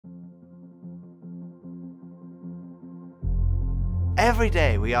Every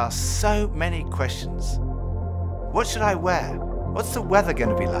day we ask so many questions. What should I wear? What's the weather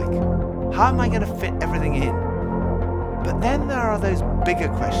going to be like? How am I going to fit everything in? But then there are those bigger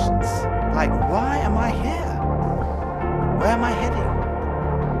questions, like why am I here? Where am I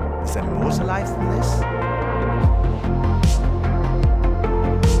heading? Is there more to life than this?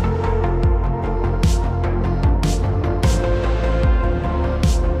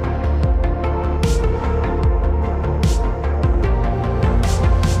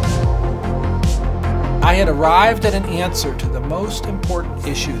 I had arrived at an answer to the most important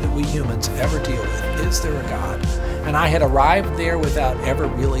issue that we humans ever deal with. Is there a God? And I had arrived there without ever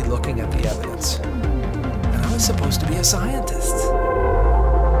really looking at the evidence. And I was supposed to be a scientist.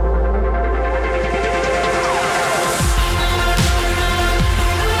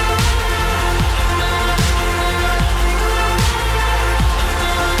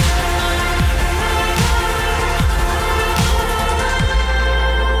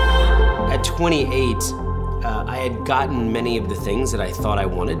 At 28, I had gotten many of the things that I thought I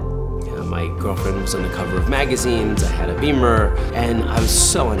wanted. My girlfriend was on the cover of magazines, I had a Beamer, and I was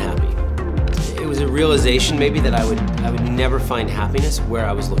so unhappy. It was a realization maybe that I would never find happiness where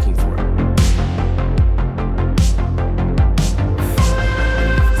I was looking for it.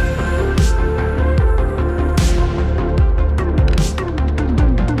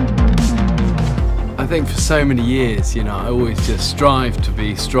 I think for so many years, I always just strived to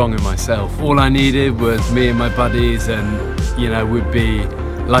be strong in myself. All I needed was me and my buddies and, we'd be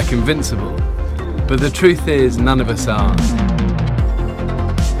like invincible. But the truth is, none of us are.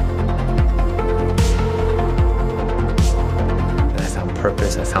 I found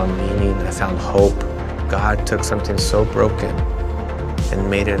purpose, I found meaning, I found hope. God took something so broken and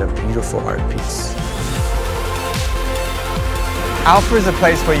made it a beautiful art piece. Alpha is a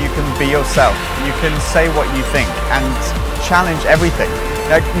place where you can be yourself. You can say what you think and challenge everything.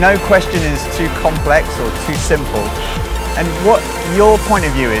 No question is too complex or too simple. And what your point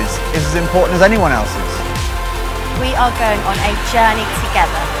of view is as important as anyone else's. We are going on a journey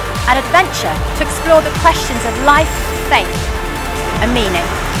together, an adventure to explore the questions of life, faith and meaning.